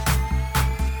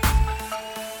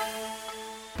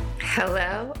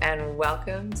Hello and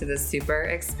welcome to the Super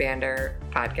Expander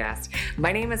podcast.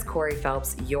 My name is Corey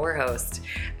Phelps, your host.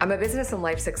 I'm a business and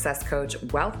life success coach,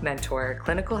 wealth mentor,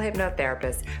 clinical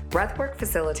hypnotherapist, breathwork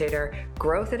facilitator,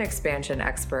 growth and expansion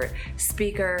expert,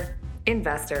 speaker,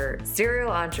 investor,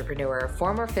 serial entrepreneur,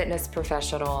 former fitness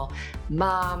professional,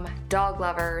 mom, dog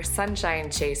lover, sunshine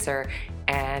chaser,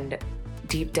 and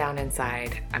deep down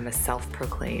inside, I'm a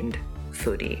self-proclaimed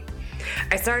foodie.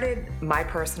 I started my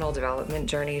personal development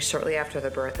journey shortly after the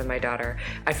birth of my daughter.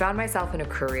 I found myself in a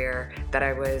career that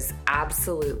I was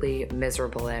absolutely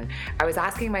miserable in. I was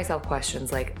asking myself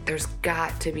questions like, there's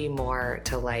got to be more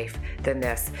to life than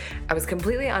this. I was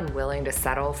completely unwilling to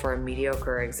settle for a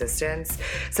mediocre existence.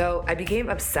 So I became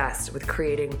obsessed with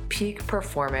creating peak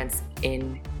performance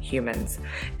in humans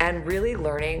and really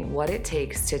learning what it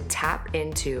takes to tap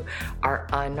into our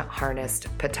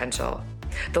unharnessed potential.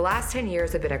 The last 10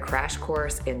 years have been a crash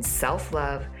course in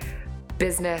self-love,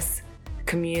 business,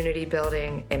 community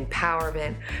building,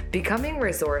 empowerment, becoming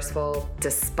resourceful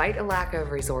despite a lack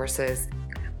of resources,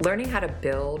 learning how to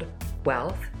build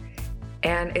wealth.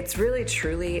 And it's really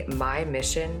truly my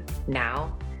mission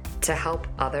now to help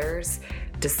others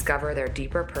discover their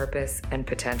deeper purpose and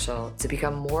potential, to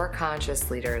become more conscious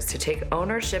leaders, to take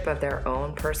ownership of their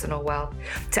own personal wealth,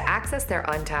 to access their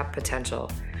untapped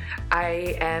potential.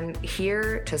 I am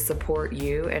here to support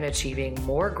you in achieving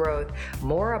more growth,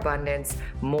 more abundance,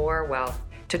 more wealth,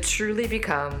 to truly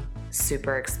become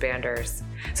super expanders.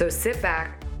 So sit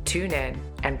back, tune in,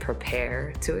 and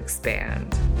prepare to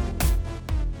expand.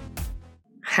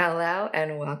 Hello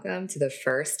and welcome to the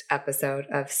first episode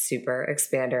of Super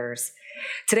Expanders.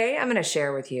 Today I'm going to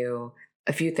share with you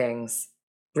a few things,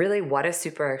 really what a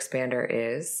super expander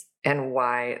is and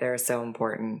why they're so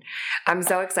important. I'm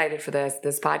so excited for this.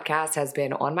 This podcast has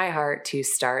been on my heart to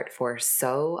start for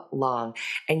so long.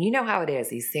 And you know how it is,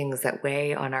 these things that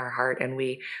weigh on our heart and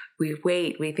we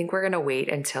wait, we think we're going to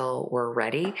wait until we're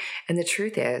ready. And the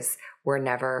truth is, we're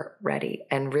never ready.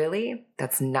 And really,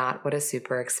 that's not what a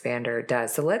super expander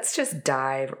does. So let's just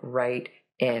dive right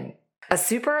in. A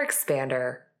super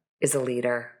expander is a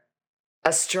leader,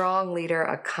 a strong leader,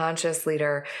 a conscious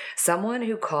leader, someone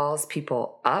who calls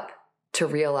people up to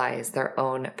realize their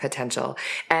own potential.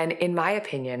 And in my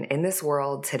opinion, in this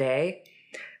world today,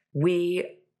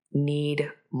 we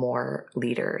need more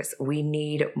leaders. We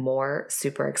need more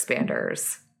super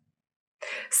expanders.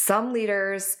 Some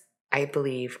leaders, I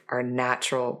believe, are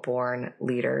natural born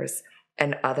leaders,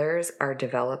 and others are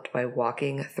developed by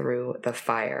walking through the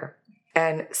fire.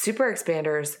 And super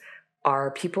expanders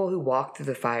are people who walk through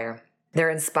the fire.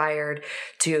 They're inspired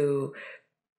to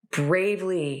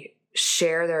bravely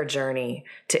share their journey,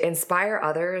 to inspire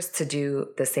others to do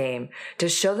the same, to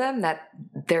show them that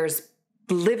there's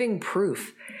living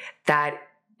proof that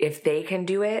if they can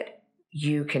do it,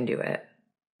 you can do it.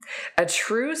 A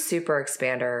true super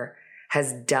expander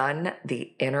has done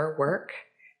the inner work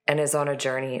and is on a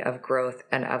journey of growth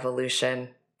and evolution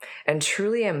and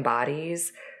truly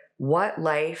embodies what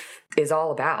life is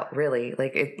all about, really.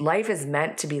 Life is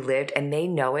meant to be lived, and they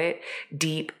know it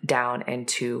deep down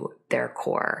into their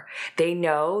core. They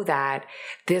know that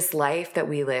this life that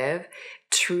we live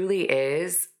truly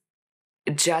is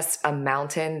just a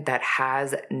mountain that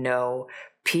has no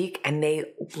peak, and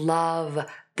they love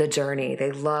the journey.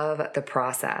 They love the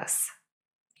process.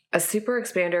 A super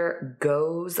expander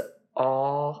goes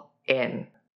all in.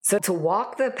 So to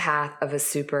walk the path of a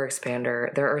super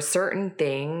expander, there are certain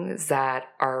things that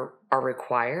are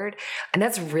required. And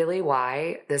that's really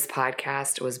why this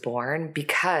podcast was born,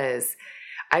 because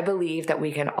I believe that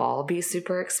we can all be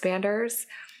super expanders.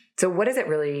 So what does it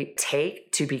really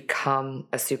take to become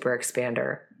a super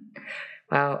expander?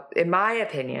 Well, in my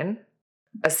opinion,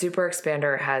 a super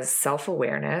expander has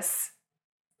self-awareness,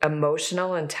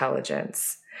 emotional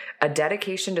intelligence, a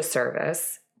dedication to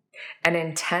service, an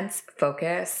intense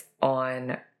focus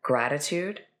on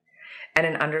gratitude, and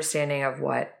an understanding of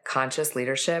what conscious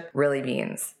leadership really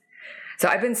means. So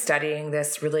I've been studying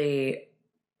this really,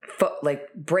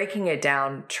 breaking it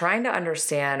down, trying to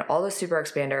understand all the super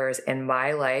expanders in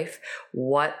my life,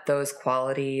 what those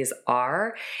qualities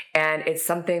are. And it's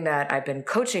something that I've been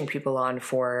coaching people on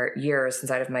for years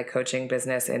inside of my coaching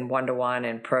business in one-to-one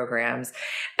and programs.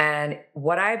 And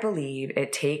what I believe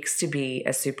it takes to be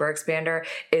a super expander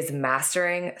is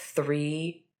mastering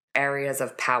 3 areas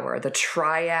of power, the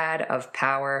triad of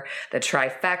power, the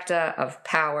trifecta of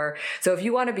power. So if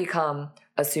you want to become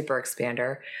a super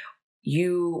expander,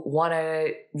 you want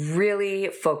to really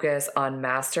focus on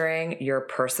mastering your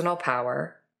personal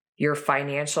power, your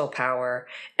financial power,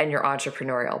 and your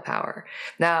entrepreneurial power.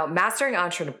 Now, mastering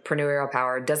entrepreneurial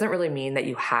power doesn't really mean that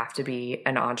you have to be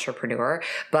an entrepreneur,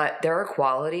 but there are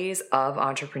qualities of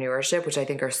entrepreneurship which I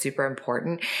think are super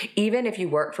important. Even if you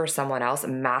work for someone else,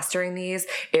 mastering these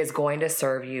is going to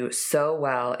serve you so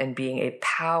well in being a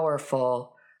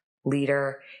powerful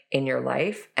leader in your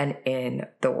life and in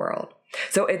the world.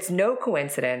 So it's no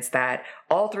coincidence that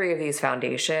all three of these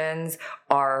foundations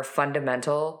are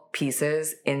fundamental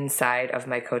pieces inside of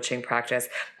my coaching practice.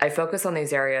 I focus on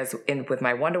these areas with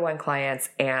my one-to-one clients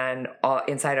and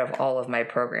inside of all of my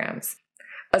programs.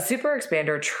 A super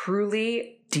expander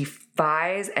truly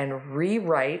defies and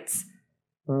rewrites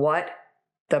what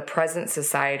the present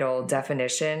societal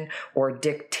definition or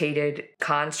dictated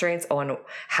constraints on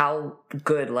how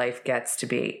good life gets to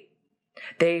be.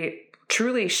 They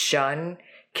truly shun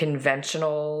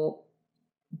conventional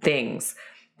things.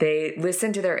 They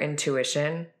listen to their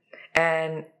intuition,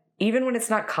 and even when it's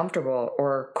not comfortable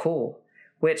or cool,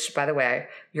 which, by the way,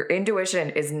 your intuition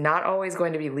is not always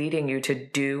going to be leading you to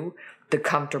do the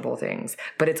comfortable things,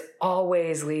 but it's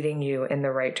always leading you in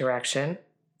the right direction.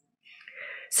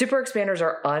 Super expanders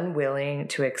are unwilling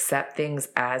to accept things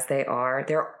as they are.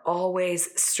 They're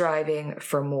always striving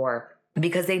for more,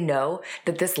 because they know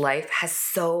that this life has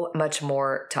so much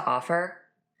more to offer.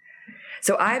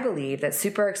 So I believe that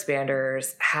super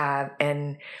expanders have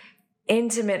an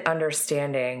intimate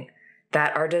understanding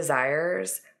that our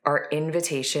desires are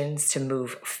invitations to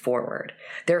move forward.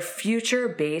 They're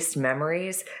future-based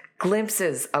memories,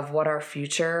 glimpses of what our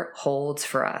future holds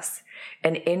for us.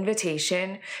 An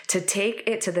invitation to take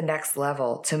it to the next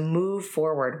level, to move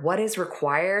forward. What is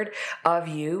required of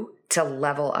you to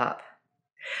level up?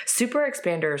 Super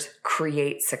expanders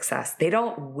create success. They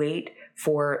don't wait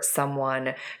for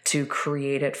someone to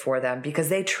create it for them, because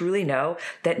they truly know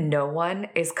that no one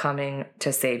is coming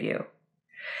to save you.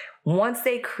 Once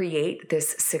they create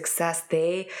this success,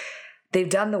 they've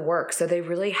done the work, so they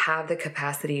really have the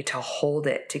capacity to hold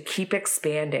it, to keep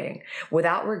expanding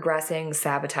without regressing,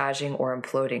 sabotaging, or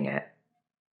imploding it,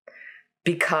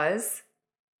 because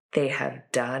they have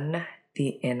done the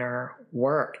inner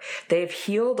work. They've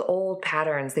healed old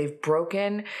patterns. They've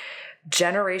broken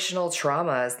generational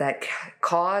traumas that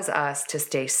cause us to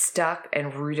stay stuck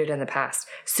and rooted in the past.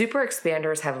 Super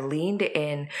expanders have leaned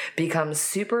in, become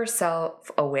super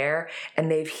self-aware,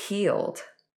 and they've healed.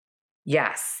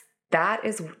 Yes, that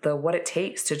is what it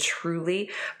takes to truly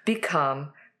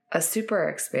become a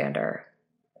super expander.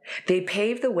 They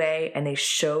pave the way and they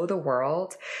show the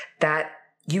world that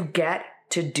you get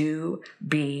to do,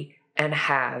 be, and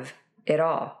have it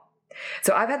all.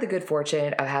 So I've had the good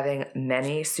fortune of having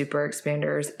many super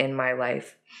expanders in my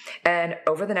life. And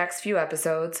over the next few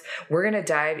episodes, we're going to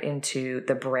dive into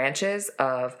the branches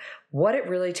of what it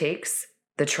really takes,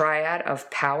 the triad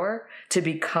of power, to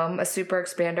become a super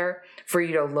expander, for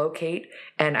you to locate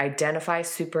and identify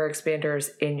super expanders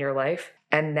in your life.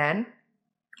 And then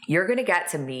you're going to get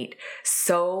to meet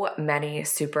so many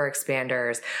super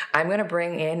expanders. I'm going to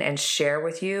bring in and share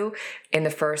with you in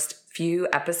the first few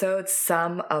episodes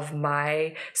some of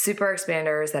my super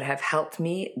expanders that have helped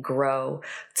me grow,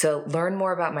 to learn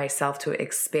more about myself, to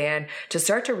expand, to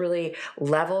start to really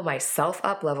level myself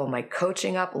up, level my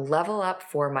coaching up, level up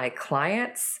for my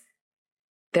clients.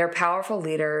 They're powerful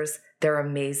leaders. They're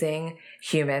amazing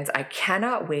humans. I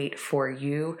cannot wait for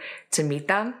you to meet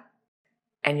them.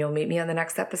 And you'll meet me on the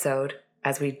next episode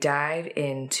as we dive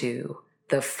into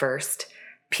the first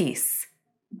piece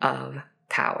of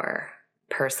power,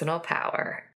 personal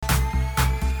power.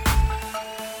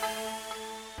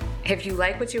 If you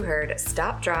like what you heard,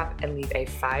 stop, drop, and leave a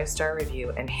 5-star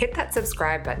review and hit that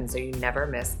subscribe button so you never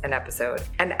miss an episode.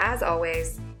 And as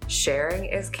always, sharing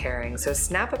is caring, so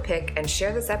snap a pic and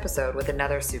share this episode with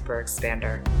another super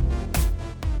expander.